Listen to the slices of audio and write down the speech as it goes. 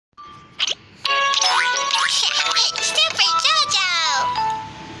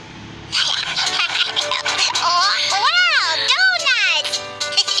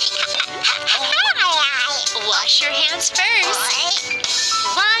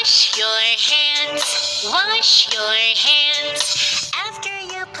hands, wash your hands. After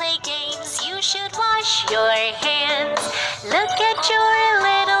you play games, you should wash your hands. Look at your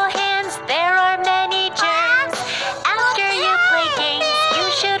little hands, there are many germs. After you play games,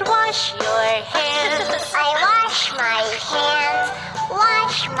 you should wash your hands. I wash my hands,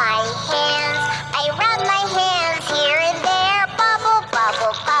 wash my hands. I rub my hands here and there, bubble,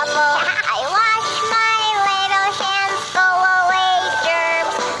 bubble, bubble. I wash my little hands, go away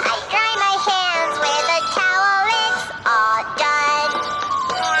germs. I dry my hands with a towel, it's all done.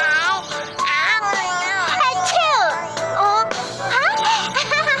 Achoo!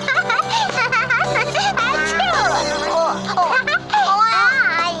 Oh,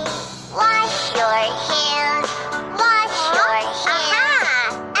 wash your hands, wash your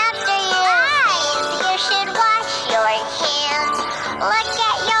hands. After you rinse, you should wash your hands. Look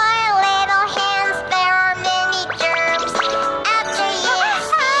at your little hands, there are many germs. After you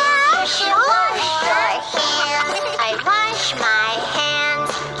sneeze, you should wash your hands. I wash my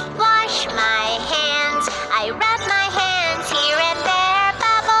hands, wash my hands. I rub my hands here and there,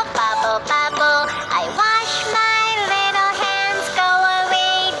 bubble, bubble, bubble. I wash my little hands, go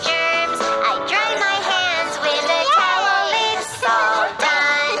away germs. I dry my hands with a towel, it's all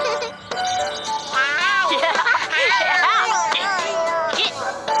done.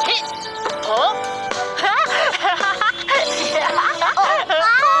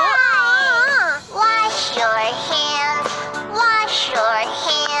 Wash your hands, wash your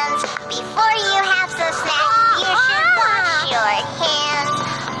hands. Before you have some snacks, you should wash your hands.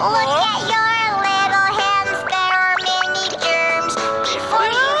 Look at your little hands, there are many germs. Before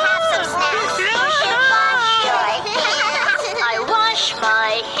you have some snacks, you should wash your hands. I wash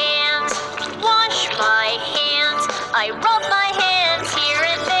my hands, wash my hands. I rub my hands here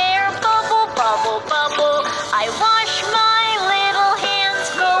and there, bubble, bubble, bubble. I wash my little hands,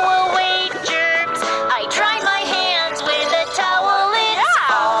 go away germs. I dry my hands with a towel, it's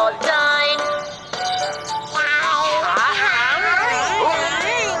all done.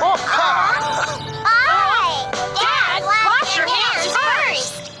 Dad, wash your hands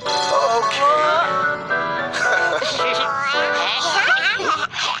first. Oh,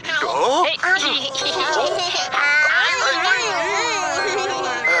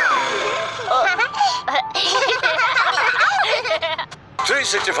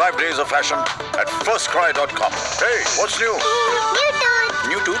 365 days of fashion at firstcry.com. Hey, what's new?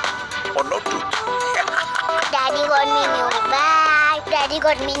 New tooth or no tooth? Daddy got me new bag. Daddy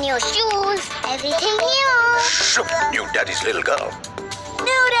got me new shoes. Everything new. Shoop, new daddy's little girl.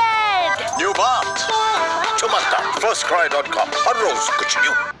 New Dad! New bath. Chumasta, firstcry.com. हर रोज कुछ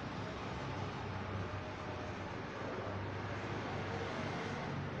new.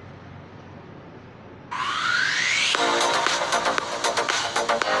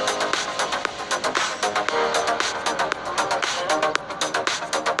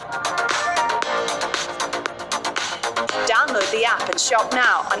 Download the app and shop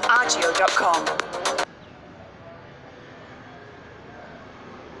now on agio.com.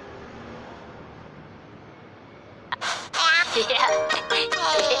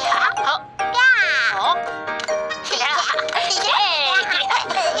 Yeah.